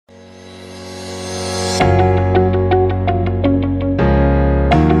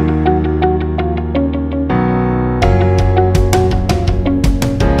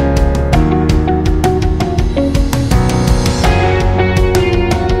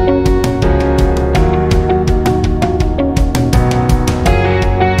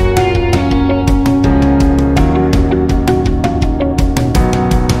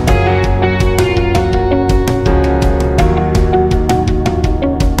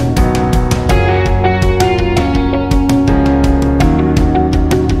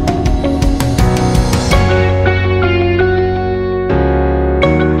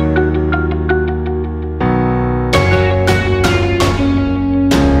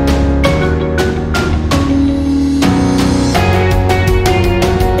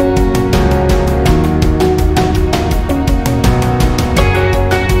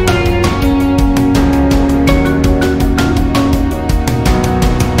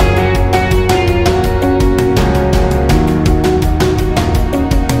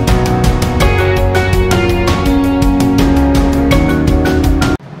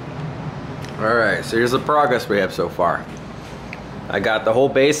here's the progress we have so far. I got the whole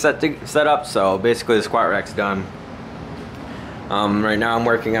base set up, so basically the squat rack's done. Right now I'm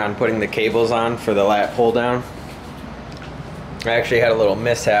working on putting the cables on for the lat pull down. I actually had a little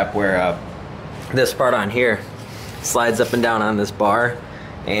mishap where this part on here slides up and down on this bar,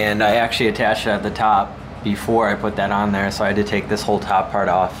 and I actually attached it at the top before I put that on there, so I had to take this whole top part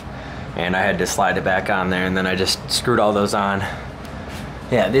off and I had to slide it back on there, and then I just screwed all those on.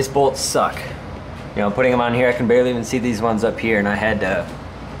 Yeah, these bolts suck. You know, putting them on here, I can barely even see these ones up here, and I had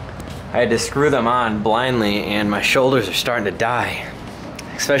to screw them on blindly, and my shoulders are starting to die,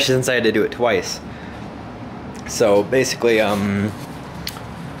 especially since I had to do it twice. So basically,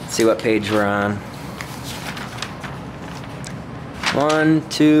 let's see what page we're on. 1,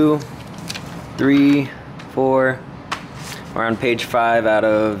 2, 3, 4. We're on page 5 out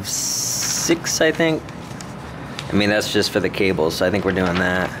of 6, I think. I mean, that's just for the cables, so I think we're doing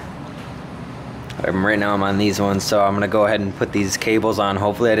that. Right now I'm on these ones, so I'm gonna go ahead and put these cables on.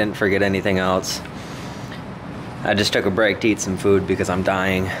 Hopefully I didn't forget anything else. I just took a break to eat some food because I'm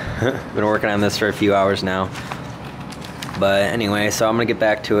dying. Been working on this for a few hours now. But anyway, so I'm gonna get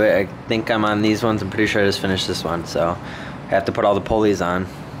back to it. I think I'm on these ones. I'm pretty sure I just finished this one, so I have to put all the pulleys on.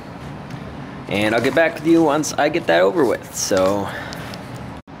 And I'll get back with you once I get that over with. So,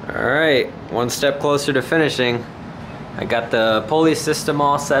 alright, one step closer to finishing. I got the pulley system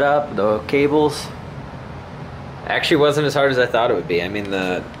all set up, the cables. Actually wasn't as hard as I thought it would be. I mean,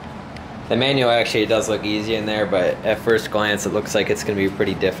 the manual actually does look easy in there, but at first glance it looks like it's going to be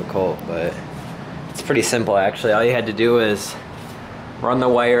pretty difficult, but it's pretty simple actually. All you had to do is run the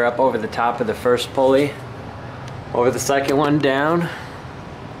wire up over the top of the first pulley, over the second one down,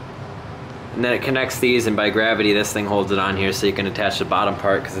 and then it connects these, and by gravity this thing holds it on here so you can attach the bottom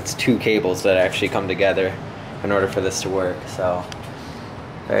part, because it's 2 cables that actually come together in order for this to work. So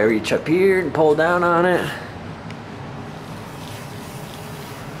if I reach up here and pull down on it,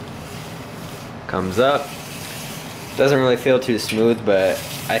 comes up. Doesn't really feel too smooth, but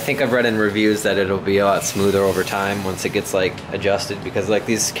I think I've read in reviews that it'll be a lot smoother over time once it gets like adjusted, because like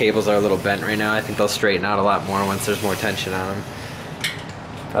these cables are a little bent right now. I think they'll straighten out a lot more once there's more tension on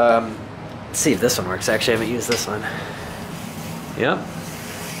them. Let's see if this one works. Actually, I haven't used this one. Yep,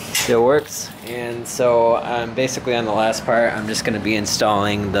 still works. And so basically on the last part, I'm just going to be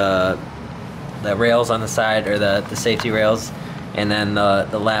installing the rails on the side, or the safety rails, and then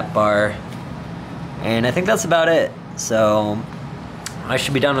the lap bar. And I think that's about it. So I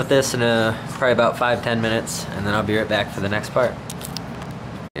should be done with this in probably about 5-10 minutes, and then I'll be right back for the next part.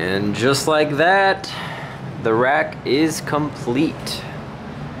 And just like that, the rack is complete.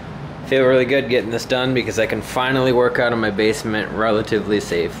 Feel really good getting this done because I can finally work out in my basement relatively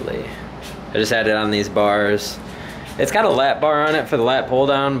safely. I just had it on these bars. It's got a lap bar on it for the lat pull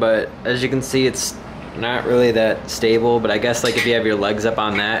down, but as you can see, it's not really that stable. But I guess like if you have your legs up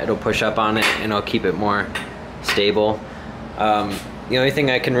on that, it'll push up on it and it'll keep it more stable. The only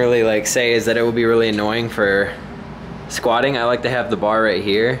thing I can really like say is that it will be really annoying for squatting. I like to have the bar right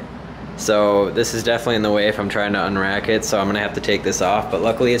here, so this is definitely in the way if I'm trying to unrack it, so I'm gonna have to take this off. But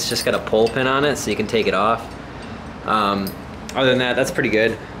luckily it's just got a pull pin on it, so you can take it off. Other than that, that's pretty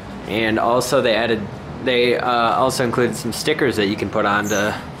good. And also they also included some stickers that you can put on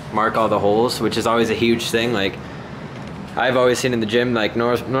to mark all the holes, which is always a huge thing. Like I've always seen in the gym, like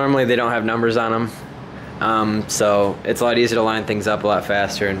normally they don't have numbers on them, so it's a lot easier to line things up a lot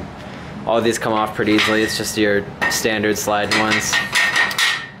faster, and all of these come off pretty easily. It's just your standard sliding ones.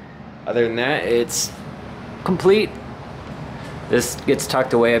 Other than that, it's complete. This gets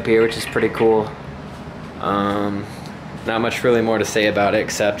tucked away up here, which is pretty cool. Not much really more to say about it,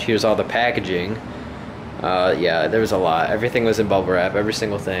 except here's all the packaging. Yeah, there was a lot. Everything was in bubble wrap, every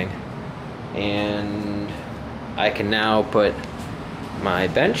single thing. And I can now put my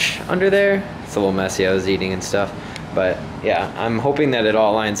bench under there. It's a little messy, I was eating and stuff. But yeah, I'm hoping that it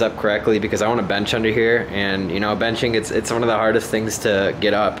all lines up correctly, because I want a bench under here. And you know, benching, it's one of the hardest things to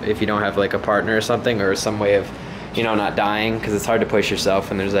get up if you don't have like a partner or something, or some way of, you know, not dying, because it's hard to push yourself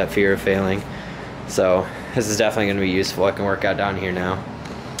and there's that fear of failing. So this is definitely going to be useful. I can work out down here now.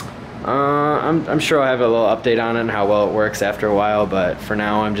 I'm sure I'll have a little update on it and how well it works after a while, but for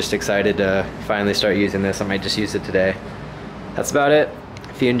now I'm just excited to finally start using this. I might just use it today. That's about it.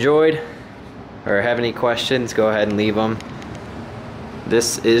 If you enjoyed or have any questions, go ahead and leave them.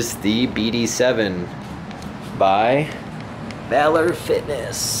 This is the BD-7 by Valor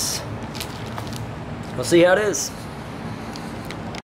Fitness. We'll see how it is.